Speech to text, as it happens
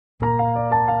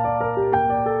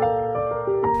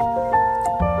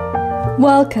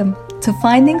Welcome to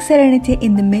Finding Serenity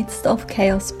in the Midst of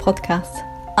Chaos podcast.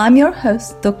 I'm your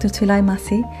host, Dr. Tulay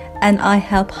Masi, and I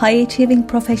help high-achieving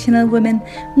professional women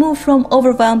move from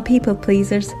overwhelmed people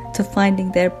pleasers to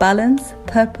finding their balance,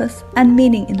 purpose, and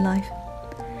meaning in life.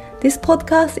 This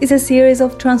podcast is a series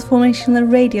of transformational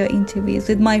radio interviews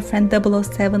with my friend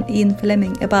 007 Ian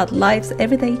Fleming about life's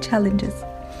everyday challenges.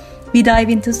 We dive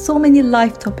into so many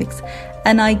life topics,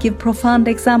 and I give profound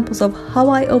examples of how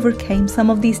I overcame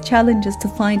some of these challenges to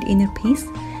find inner peace,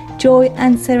 joy,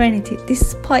 and serenity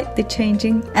despite the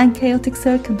changing and chaotic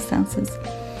circumstances.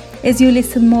 As you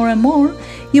listen more and more,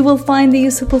 you will find the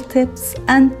useful tips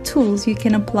and tools you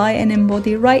can apply and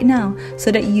embody right now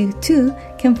so that you too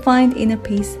can find inner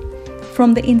peace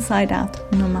from the inside out,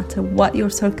 no matter what your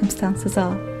circumstances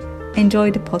are. Enjoy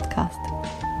the podcast.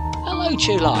 Hello,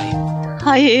 Tulay.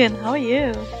 Hi Ian, how are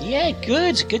you? Yeah,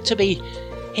 good. Good to be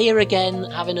here again,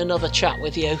 having another chat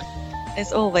with you.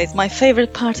 As always, my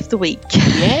favourite part of the week.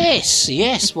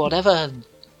 Yes, whatever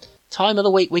time of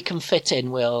the week we can fit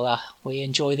in, we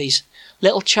enjoy these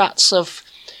little chats of,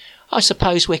 I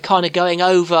suppose we kind of go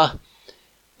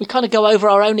over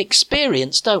our own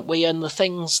experience, don't we? And the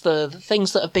things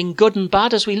that have been good and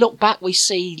bad. As we look back, we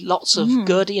see lots of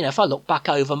good. You know, if I look back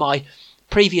over my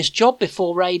previous job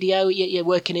before radio, you're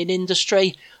working in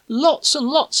industry, lots and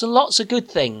lots and lots of good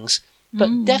things,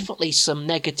 but definitely some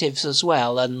negatives as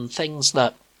well, and things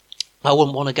that I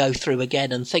wouldn't want to go through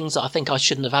again, and things that I think I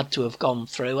shouldn't have had to have gone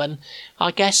through. And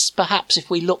I guess perhaps if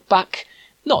we look back,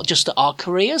 not just at our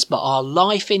careers, but our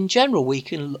life in general, we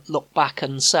can look back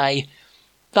and say,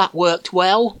 that worked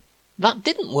well, that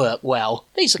didn't work well.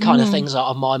 These are kind of things that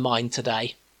are on my mind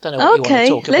today. Don't know what you want to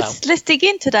talk about. Let's dig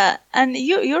into that. And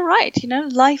you're right. You know,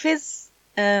 life is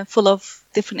full of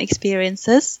different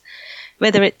experiences,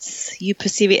 whether it's you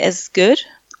perceive it as good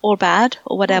or bad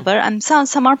or whatever. And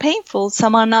some are painful.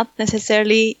 Some are not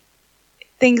necessarily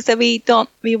things that we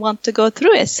want to go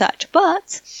through as such.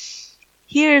 But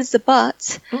here's the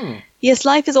but. Yes,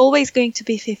 life is always going to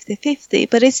be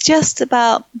 50-50, but it's just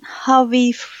about how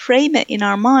we frame it in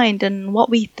our mind and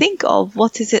what we think of.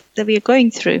 What is it that we are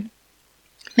going through?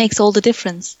 Makes all the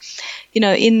difference. You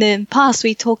know, in the past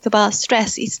we talked about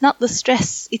stress. It's not the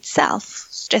stress itself,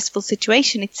 stressful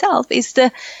situation itself, is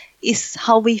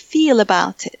how we feel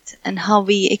about it and how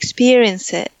we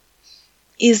experience it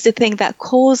is the thing that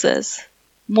causes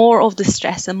more of the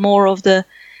stress and more of the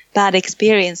bad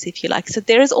experience, if you like. So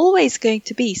there is always going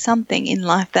to be something in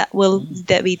life that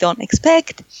we don't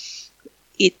expect.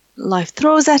 Life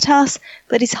throws at us,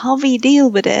 but it's how we deal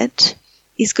with it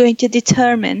is going to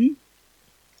determine,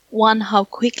 one, how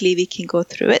quickly we can go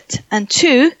through it, and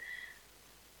two,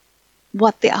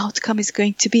 what the outcome is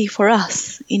going to be for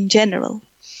us in general.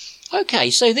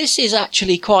 Okay, so this is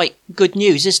actually quite good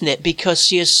news, isn't it?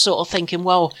 Because you're sort of thinking,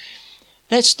 well,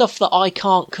 there's stuff that I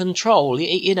can't control.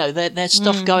 You know, there's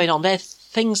stuff going on. There's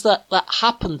things that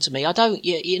happen to me. I don't,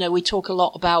 you know, we talk a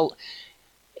lot about,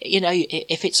 you know,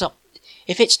 if it's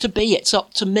to be, it's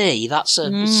up to me. That's a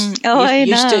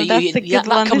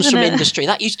that comes from industry.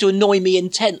 That used to annoy me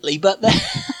intently, but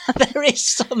there is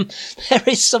some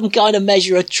kind of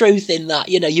measure of truth in that.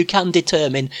 You know, you can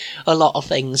determine a lot of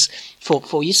things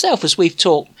for yourself, as we've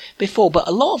talked before. But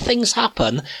a lot of things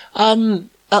happen. At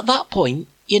that point,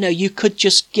 you know, you could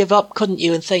just give up, couldn't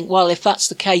you, and think, well, if that's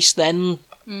the case, then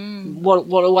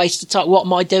what a waste of time. What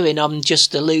am I doing? I'm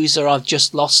just a loser. I've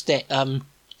just lost it.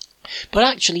 But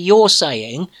actually, you're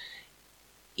saying,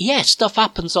 yes, stuff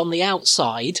happens on the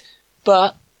outside,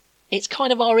 but it's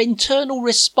kind of our internal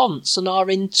response and our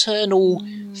internal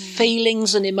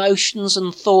feelings and emotions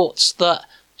and thoughts that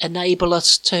enable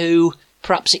us to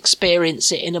perhaps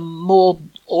experience it in a more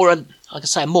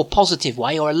positive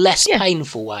way or a less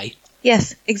painful way.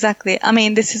 Yes, exactly. I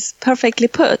mean, this is perfectly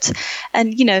put.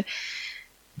 And, you know,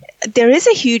 there is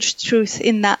a huge truth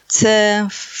in that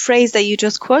phrase that you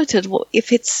just quoted.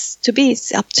 If it's to be,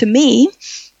 it's up to me.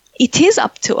 It is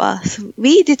up to us.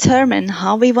 We determine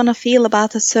how we want to feel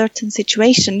about a certain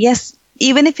situation. Yes,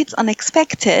 even if it's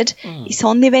unexpected, it's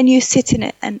only when you sit in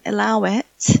it and allow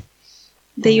it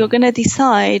that you're going to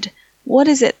decide, what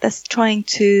is it that's trying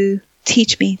to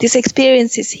teach me? This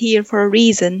experience is here for a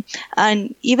reason.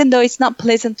 And even though it's not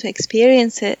pleasant to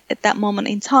experience it at that moment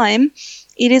in time,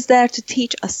 it is there to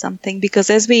teach us something, because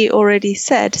as we already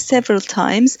said several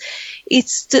times,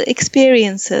 it's the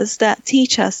experiences that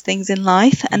teach us things in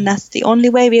life, and that's the only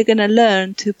way we're going to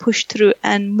learn to push through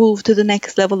and move to the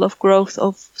next level of growth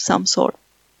of some sort.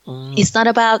 It's not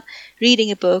about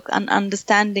reading a book and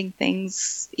understanding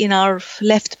things in our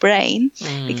left brain,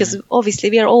 because obviously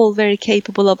we are all very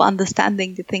capable of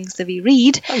understanding the things that we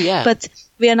read, but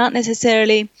we are not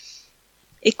necessarily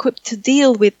equipped to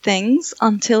deal with things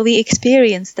until we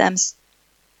experience them.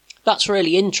 That's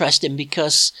really interesting,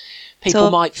 because people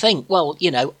might think, well,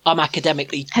 I'm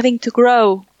academically... having to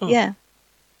grow, yeah.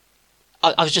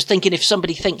 I was just thinking, if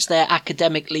somebody thinks they're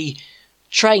academically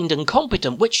trained and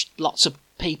competent, which lots of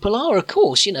people are, of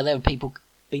course, there are people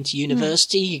been to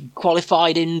university,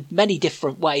 qualified in many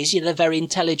different ways, they're very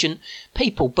intelligent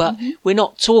people, but we're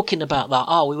not talking about that,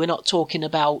 are we? We're not talking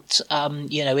about,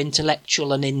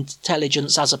 intellectual and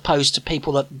intelligence as opposed to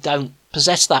people that don't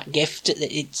possess that gift.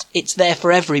 It's there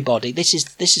for everybody. This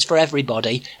is for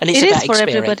everybody, and it's about experience. It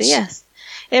is for everybody, yes.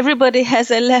 Everybody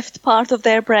has a left part of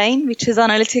their brain, which is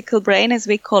analytical brain, as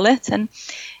we call it, and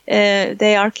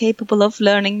they are capable of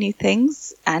learning new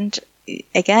things. And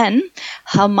again,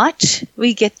 how much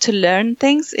we get to learn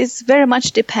things is very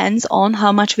much depends on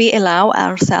how much we allow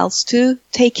ourselves to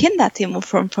take in that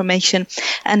information.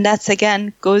 And that's,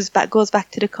 again, goes back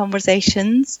to the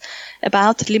conversations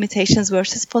about limitations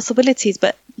versus possibilities.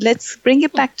 But let's bring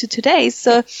it back to today.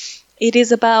 So it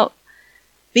is about,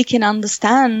 we can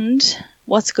understand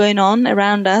what's going on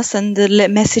around us and the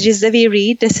messages that we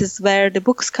read. This is where the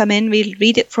books come in. We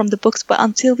read it from the books, but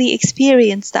until we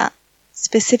experience that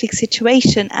specific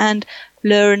situation and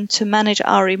learn to manage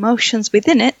our emotions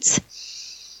within it,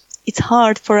 it's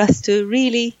hard for us to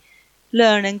really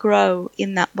learn and grow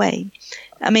in that way.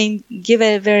 I mean, give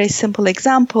a very simple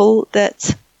example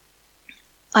that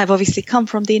I've obviously come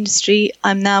from the industry.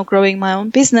 I'm now growing my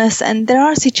own business, and there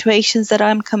are situations that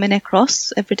I'm coming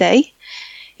across every day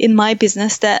in my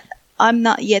business that I'm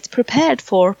not yet prepared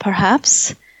for,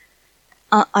 perhaps.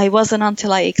 I wasn't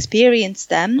until I experienced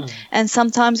them. And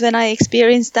sometimes when I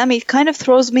experience them, it kind of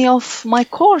throws me off my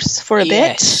course for a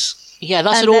bit. Yeah,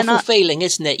 that's an awful feeling,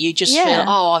 isn't it? You just feel,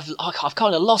 I've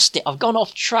kind of lost it. I've gone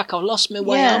off track. I've lost my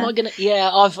way. How am I going to...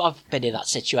 Yeah, I've been in that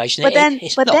situation. But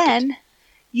then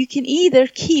you can either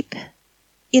keep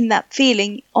in that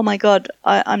feeling, oh my God,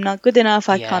 I'm not good enough.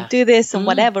 I can't do this and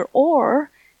whatever. Or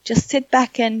just sit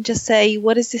back and just say,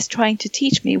 what is this trying to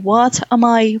teach me? What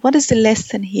is the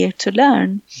lesson here to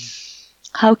learn?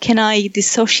 How can I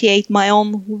dissociate my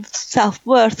own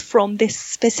self-worth from this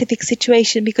specific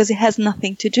situation because it has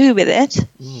nothing to do with it?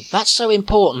 That's so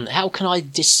important. How can I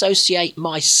dissociate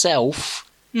myself,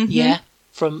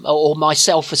 from, or my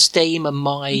self-esteem and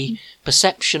my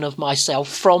perception of myself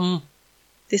from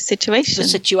this situation? The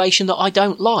situation that I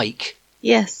don't like.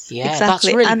 Yes, yeah,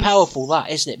 exactly. That's really powerful, that,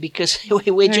 isn't it? Because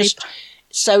we're just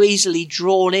so easily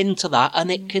drawn into that, and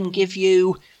it can give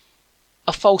you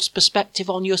a false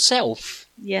perspective on yourself.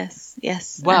 Yes.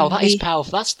 Wow, that is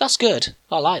powerful. That's good.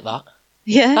 I like that.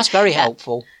 Yeah. That's very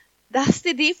helpful. That's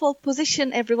the default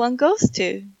position everyone goes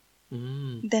to.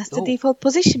 That's the default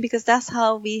position because that's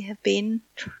how we have been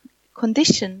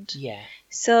conditioned. Yeah.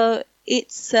 So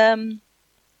it's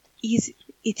easy.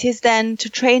 It is then to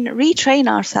retrain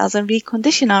ourselves and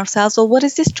recondition ourselves. Well, what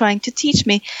is this trying to teach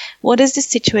me? What is this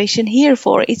situation here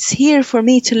for? It's here for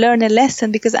me to learn a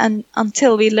lesson because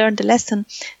until we learn the lesson,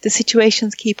 the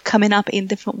situations keep coming up in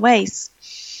different ways.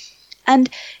 And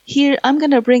here I'm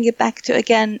going to bring it back to,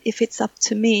 again, if it's up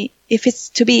to me. If it's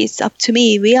to be, it's up to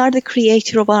me. We are the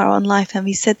creator of our own life. And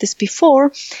we said this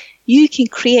before. You can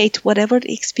create whatever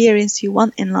experience you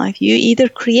want in life. You either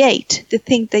create the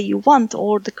thing that you want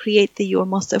or create that you're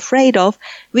most afraid of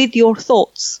with your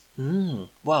thoughts.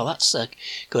 Well, that's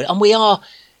good. And we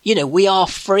are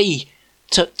free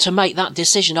to make that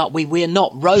decision, aren't we? We're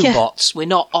not robots. Yeah. We're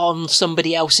not on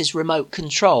somebody else's remote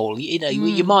control.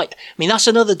 You might, I mean, that's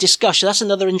another discussion. That's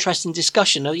another interesting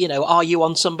discussion. Are you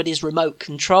on somebody's remote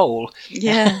control?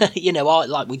 Yeah.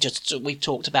 Like we've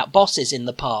talked about bosses in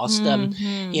the past,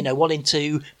 wanting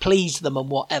to please them and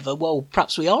whatever. Well,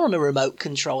 perhaps we are on a remote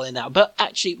control in that, but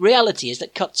actually reality is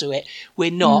that cut to it,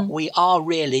 we're not. We are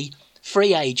really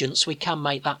free agents. We can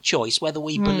make that choice, whether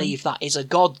we believe that is a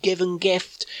God-given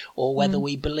gift or whether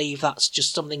we believe that's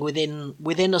just something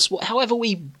within us. However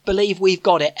we believe we've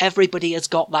got it, everybody has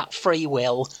got that free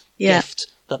will gift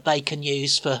that they can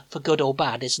use for good or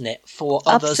bad, isn't it? For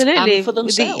others and for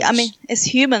themselves. As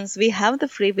humans, we have the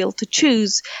free will to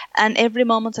choose, and every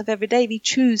moment of every day we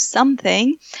choose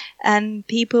something, and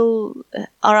people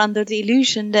are under the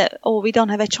illusion that, we don't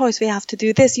have a choice, we have to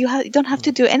do this. You don't have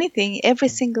to do anything. Every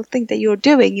single thing that you're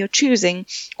doing, you're choosing.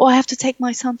 I have to take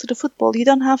my son to the football. You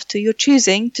don't have to. You're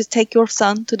choosing to take your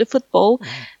son to the football.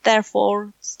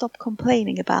 Therefore, stop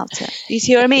complaining about it. You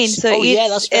see what I mean? So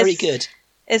that's very good.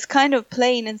 It's kind of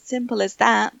plain and simple as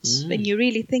that when you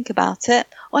really think about it.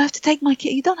 I have to take my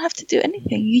kid. You don't have to do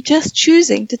anything. You're just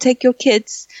choosing to take your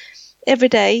kids every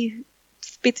day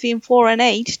between 4 and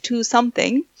 8 to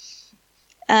something.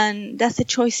 And that's a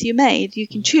choice you made. You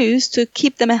can choose to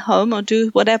keep them at home or do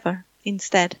whatever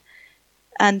instead.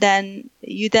 And then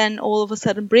you all of a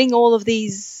sudden bring all of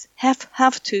these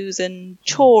have-tos and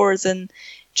chores and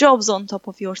jobs on top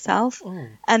of yourself.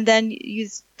 And then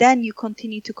you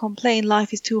continue to complain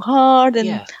life is too hard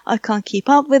and I can't keep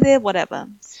up with it, whatever.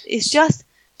 It's just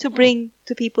to bring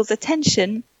to people's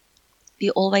attention,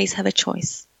 you always have a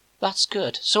choice. That's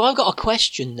good. So I've got a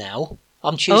question now.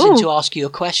 I'm choosing to ask you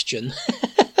a question.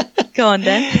 Go on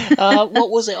then. What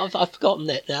was it? I've forgotten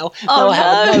it now. Oh, I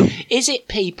haven't. No. Is it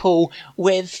people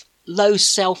with low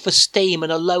self-esteem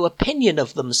and a low opinion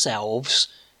of themselves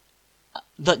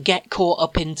that get caught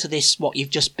up into this, what you've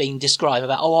just been describing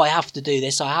about, I have to do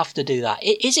this, I have to do that?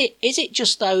 Is it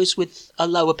just those with a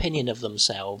low opinion of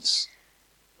themselves?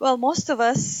 Well, most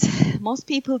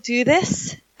people do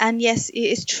this. And yes, it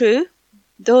is true.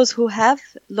 Those who have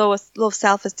low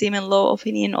self-esteem and low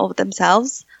opinion of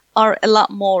themselves are a lot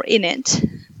more in it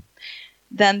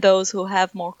than those who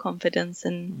have more confidence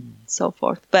and so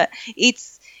forth. But it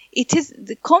is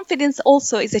the confidence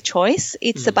also is a choice.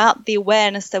 It's about the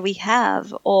awareness that we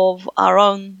have of our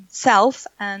own self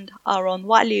and our own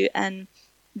value and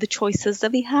the choices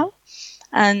that we have.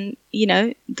 And,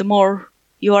 the more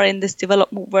you are in this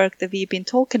development work that we've been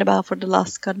talking about for the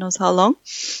last God knows how long,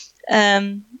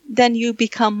 then you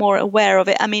become more aware of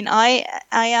it. I mean, I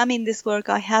am in this work.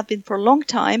 I have been for a long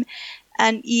time.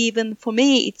 And even for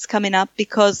me, it's coming up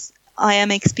because I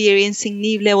am experiencing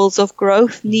new levels of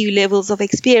growth, new levels of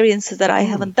experiences that I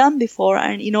haven't done before.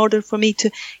 And in order for me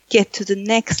to get to the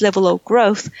next level of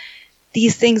growth,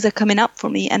 these things are coming up for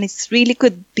me. And it's really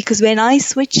good because when I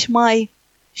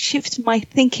shift my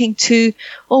thinking to,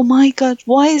 oh my God,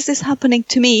 why is this happening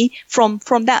to me? From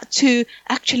that to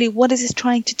actually, what is this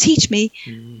trying to teach me?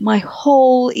 My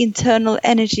whole internal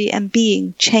energy and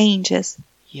being changes.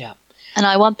 Yeah. And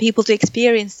I want people to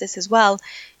experience this as well.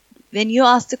 When you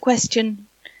ask the question,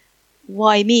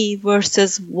 why me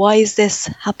versus why is this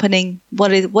happening?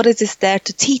 What is this there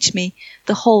to teach me?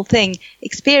 The whole thing,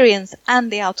 experience and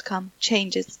the outcome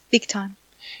changes big time.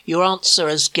 Your answer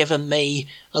has given me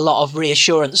a lot of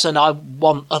reassurance, and I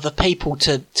want other people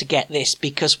to get this,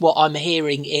 because what I'm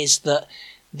hearing is that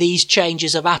these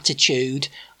changes of attitude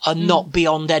are not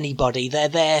beyond anybody. They're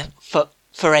there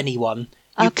for anyone.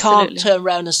 You Absolutely. can't turn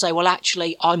around and say, well,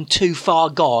 actually, I'm too far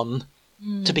gone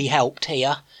to be helped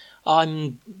here.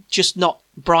 I'm just not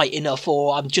bright enough,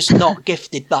 or I'm just not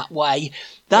gifted that way.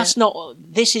 That's not,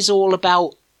 this is all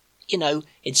about,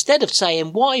 instead of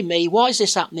saying, why me? Why is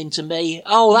this happening to me?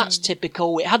 Oh, that's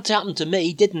typical. It had to happen to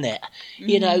me, didn't it?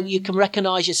 You can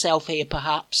recognise yourself here,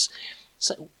 perhaps.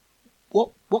 So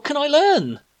what can I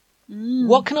learn?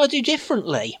 What can I do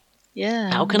differently?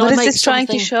 Yeah. How can what I is make this trying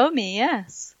to something... show me?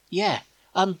 Yes. Yeah.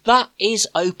 And that is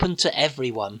open to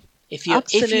everyone. If you're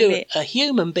a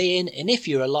human being and if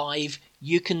you're alive,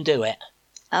 you can do it.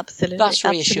 Absolutely. That's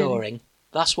reassuring.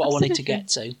 That's what I wanted to get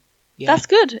to. Yeah. That's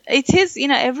good. It is,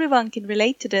 everyone can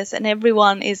relate to this and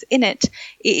everyone is in it.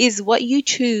 It is what you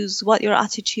choose, what your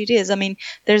attitude is. I mean,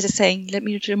 there's a saying, let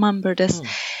me remember this.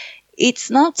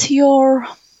 It's not your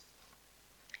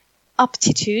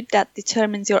aptitude that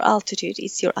determines your altitude.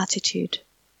 It's your attitude.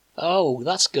 Oh,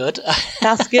 that's good.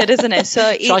 That's good, isn't it?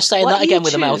 So try saying that again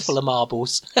with a mouthful of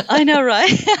marbles. I know,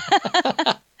 right?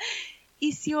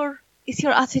 It's your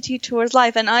attitude towards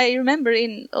life. And I remember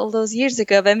in all those years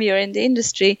ago when we were in the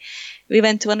industry, we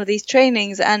went to one of these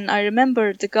trainings, and I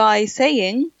remember the guy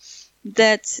saying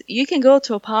that you can go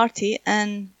to a party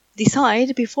and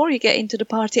decide before you get into the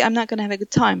party, I'm not going to have a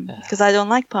good time because I don't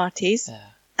like parties.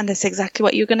 And that's exactly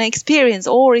what you're going to experience.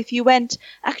 Or if you went,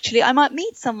 actually, I might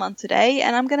meet someone today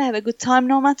and I'm going to have a good time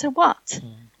no matter what.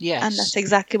 Yes. And that's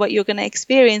exactly what you're going to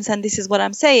experience. And this is what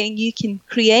I'm saying. You can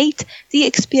create the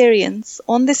experience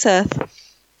on this earth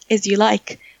as you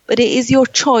like. But it is your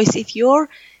choice. If you're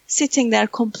sitting there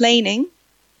complaining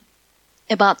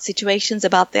about situations,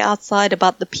 about the outside,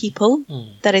 about the people,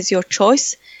 that is your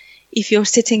choice. If you're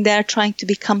sitting there trying to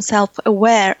become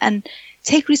self-aware and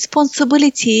take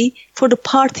responsibility for the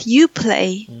part you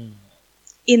play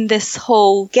in this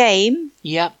whole game,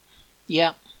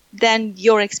 then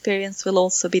your experience will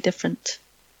also be different.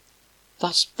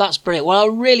 That's brilliant. Well, I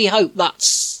really hope that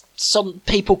some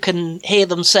people can hear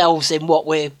themselves in what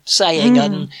we're saying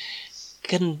and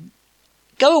can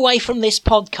go away from this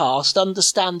podcast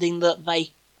understanding that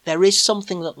there is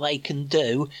something that they can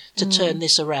do to turn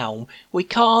this around. We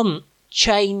can't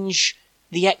change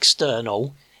the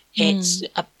external. It's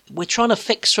we're trying to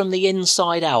fix from the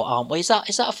inside out, aren't we? Is that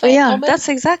a fair comment? That's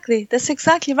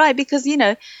exactly right. Because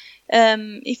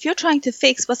if you're trying to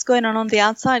fix what's going on the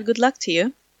outside, good luck to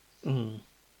you.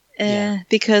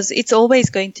 because it's always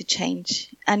going to change,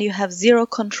 and you have zero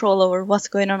control over what's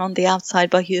going on the outside,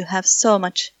 but you have so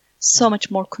much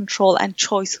more control and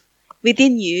choice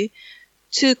within you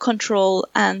to control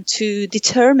and to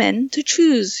determine, to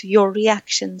choose your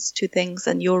reactions to things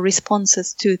and your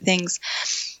responses to things.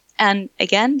 And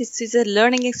again, this is a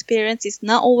learning experience. It's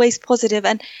not always positive.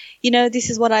 And, this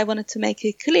is what I wanted to make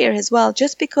it clear as well.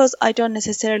 Just because I don't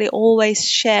necessarily always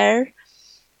share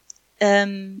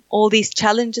all these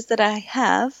challenges that I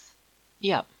have,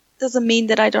 doesn't mean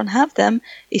that I don't have them.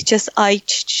 It's just I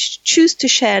choose to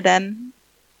share them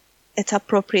at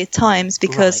appropriate times,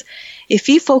 because if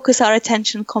we focus our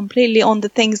attention completely on the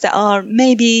things that are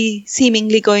maybe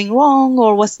seemingly going wrong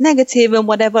or what's negative and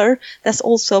whatever, that's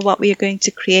also what we are going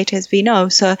to create, as we know.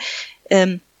 So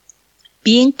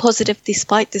being positive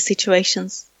despite the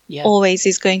situations always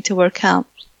is going to work out.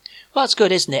 Well, that's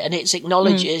good, isn't it? And it's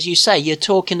acknowledged, as you say, you're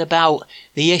talking about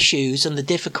the issues and the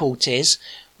difficulties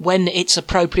when it's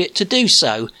appropriate to do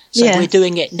so. So we're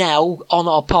doing it now on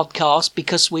our podcast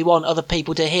because we want other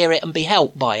people to hear it and be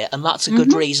helped by it. And that's a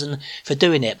good reason for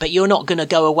doing it. But you're not going to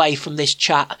go away from this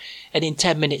chat and in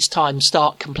 10 minutes time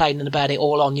start complaining about it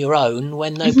all on your own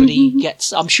when nobody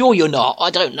gets... I'm sure you're not.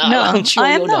 I don't know. No, I'm sure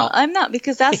you're not. I'm not,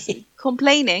 because that's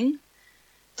complaining.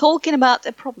 Talking about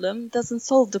a problem doesn't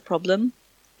solve the problem.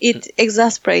 It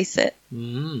exasperates it.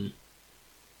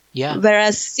 Yeah.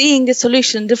 Whereas seeing the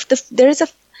solution,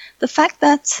 the fact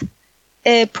that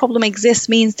a problem exists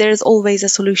means there is always a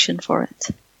solution for it.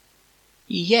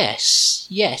 Yes,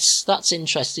 that's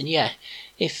interesting. Yeah,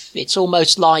 if it's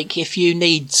almost like if you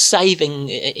need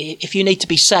to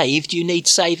be saved, you need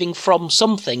saving from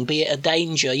something, be it a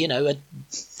danger, a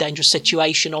dangerous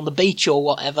situation on the beach or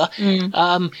whatever.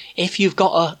 If you've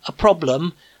got a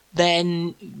problem,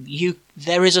 then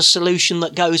there is a solution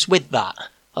that goes with that.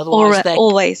 Otherwise, there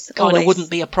always wouldn't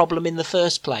be a problem in the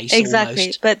first place. Exactly.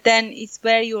 Almost. But then it's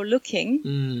where you're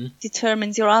looking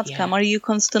determines your outcome. Are you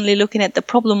constantly looking at the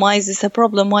problem? Why is this a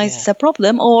problem? Why is this a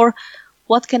problem? Or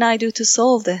what can I do to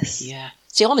solve this? Yeah.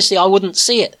 See, honestly, I wouldn't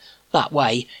see it that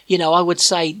way. I would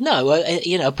say,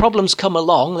 no, problems come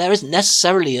along. There isn't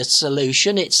necessarily a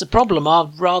solution. It's a problem.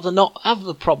 I'd rather not have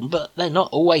the problem, but they're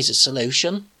not always a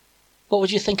solution. What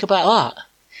would you think about that?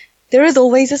 There is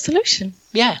always a solution.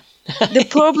 Yeah. The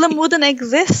problem wouldn't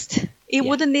exist. It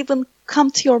wouldn't even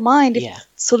come to your mind if the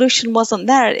solution wasn't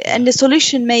there. And the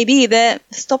solution may be that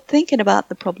stop thinking about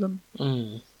the problem.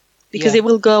 Because it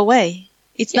will go away.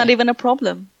 It's not even a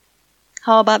problem.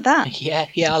 How about that? Yeah,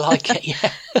 I like it,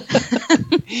 yeah.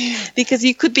 Because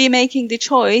you could be making the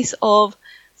choice of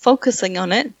focusing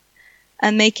on it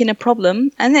and making a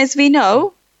problem. And as we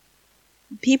know,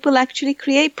 people actually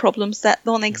create problems that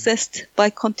don't exist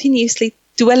by continuously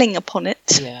dwelling upon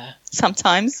it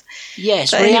sometimes.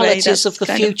 Yes, but realities of the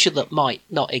future that might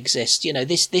not exist.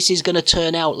 This is going to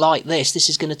turn out like this. This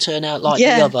is going to turn out like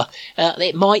the other.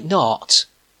 It might not.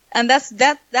 And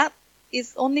that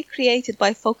is only created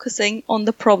by focusing on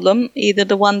the problem, either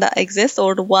the one that exists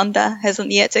or the one that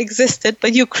hasn't yet existed,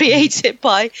 but you create it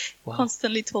by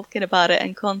constantly talking about it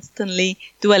and constantly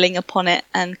dwelling upon it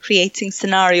and creating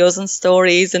scenarios and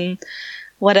stories and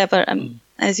whatever.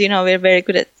 As you know, we're very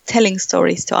good at telling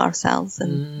stories to ourselves,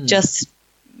 and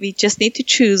we just need to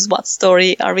choose what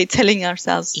story are we telling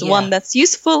ourselves, the one that's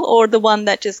useful or the one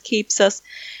that just keeps us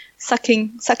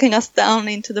sucking us down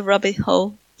into the rabbit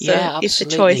hole. So absolutely. It's a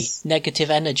choice. Negative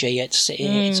energy.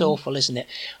 It's awful, isn't it?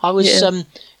 I was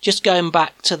just going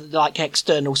back to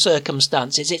external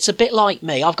circumstances. It's a bit like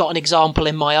me. I've got an example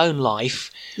in my own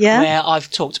life where I've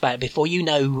talked about it before.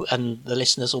 And the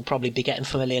listeners will probably be getting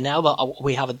familiar now that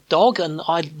we have a dog, and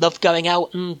I love going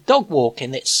out and dog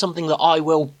walking. It's something that I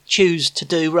will choose to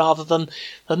do rather than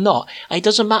not. And it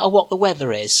doesn't matter what the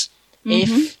weather is.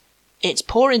 If it's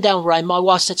pouring down rain, my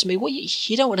wife said to me, well,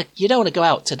 you don't want to go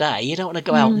out today. You don't want to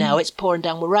go out now. It's pouring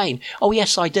down with rain. Oh,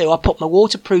 yes, I do. I put my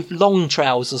waterproof long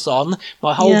trousers on,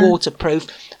 my whole waterproof.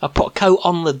 I put a coat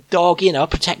on the dog,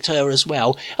 protect her as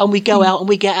well. And we go out and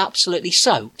we get absolutely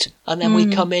soaked. And then we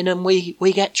come in and we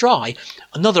get dry.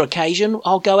 Another occasion,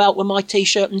 I'll go out with my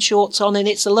T-shirt and shorts on and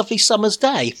it's a lovely summer's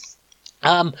day.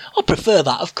 I prefer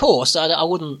that, of course. I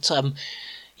wouldn't,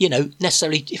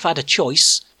 necessarily if I had a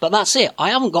choice. But that's it.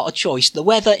 I haven't got a choice. The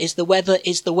weather is the weather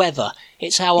is the weather.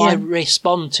 It's how I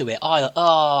respond to it.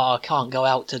 I can't go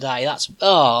out today. That's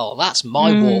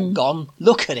my walk gone.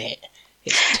 Look at it.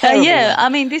 It's terrible. I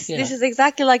mean, this is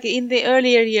exactly like in the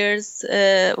earlier years,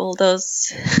 all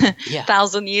those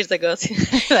 1,000 years ago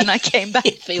when I came back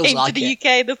to the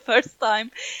UK the first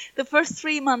time. The first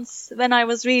 3 months when I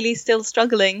was really still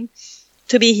struggling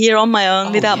to be here on my own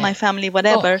without yeah. my family,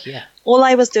 whatever. Oh, yeah. All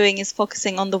I was doing is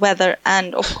focusing on the weather.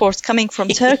 And of course, coming from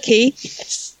Turkey,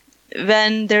 Yes.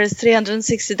 when there's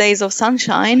 360 days of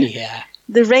sunshine, Yeah.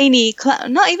 the rainy,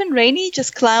 not even rainy,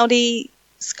 just cloudy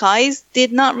skies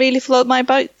did not really float my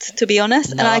boat, to be honest.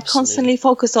 No, and I absolutely. constantly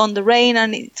focus on the rain,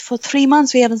 and for 3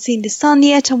 months we haven't seen the sun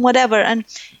yet and whatever. And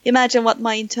imagine what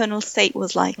my internal state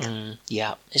was like.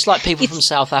 Yeah. It's like people from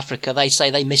South Africa. They say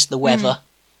they miss the weather.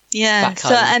 Yeah. Back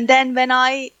So, home. and then when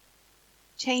I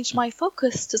changed my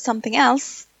focus to something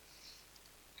else,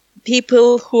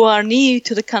 people who are new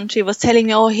to the country was telling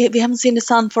me, "Oh, we haven't seen the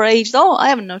sun for ages." Oh, I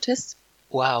haven't noticed.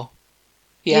 Wow.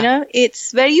 Yeah. You know, it's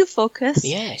where you focus,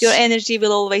 Yes. your energy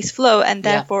will always flow, and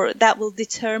Yeah. therefore that will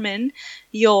determine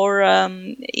your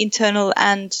internal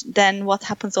and then what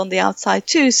happens on the outside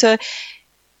too. So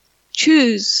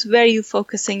choose where you're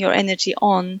focusing your energy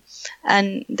on,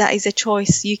 and that is a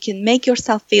choice. You can make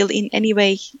yourself feel in any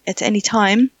way at any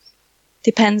time.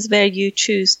 Depends where you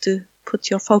choose to put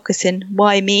your focus in.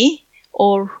 Why me?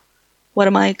 Or what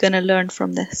am I going to learn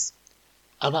from this?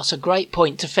 And that's a great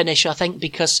point to finish, I think,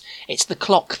 because it's the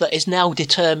clock that is now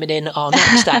determining our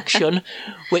next action,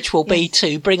 which will be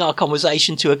to bring our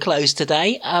conversation to a close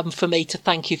today. For me to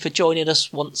thank you for joining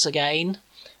us once again.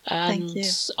 And Thank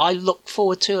you. I look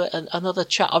forward to another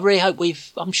chat. I really hope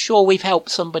I'm sure we've helped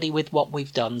somebody with what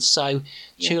we've done. So,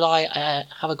 Tulay,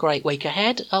 have a great week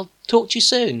ahead. I'll talk to you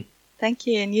soon. Thank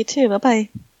you, and you too. Bye-bye.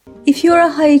 If you're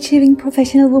a high-achieving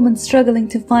professional woman struggling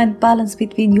to find balance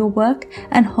between your work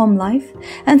and home life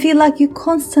and feel like you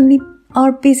constantly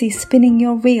are busy spinning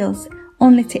your wheels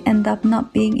only to end up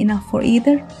not being enough for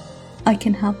either, I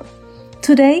can help.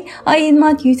 Today, I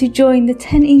invite you to join the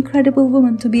 10 incredible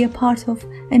women to be a part of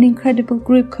an incredible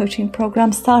group coaching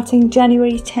program starting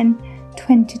January 10,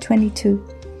 2022.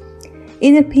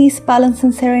 Inner peace, balance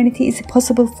and serenity is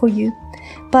possible for you.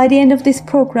 By the end of this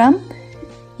program,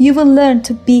 you will learn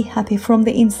to be happy from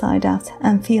the inside out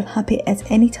and feel happy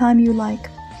at any time you like.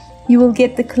 You will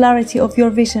get the clarity of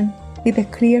your vision with a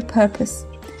clear purpose.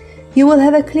 You will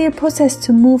have a clear process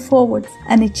to move forward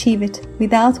and achieve it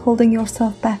without holding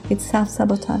yourself back with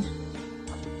self-sabotage.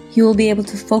 You will be able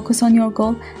to focus on your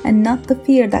goal and not the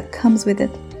fear that comes with it.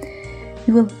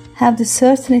 You will have the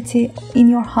certainty in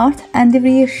your heart and the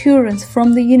reassurance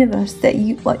from the universe that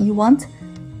what you want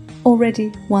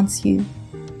already wants you.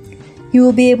 You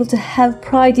will be able to have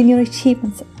pride in your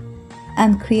achievements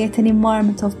and create an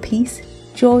environment of peace,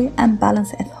 joy and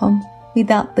balance at home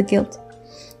without the guilt.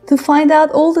 To find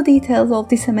out all the details of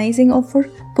this amazing offer,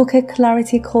 book a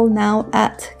clarity call now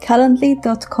at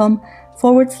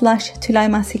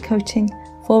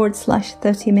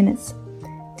calendly.com/TulayMasiCoaching/30 minutes.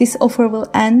 This offer will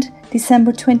end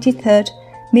December 23rd,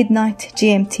 midnight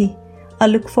GMT. I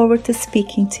look forward to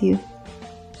speaking to you.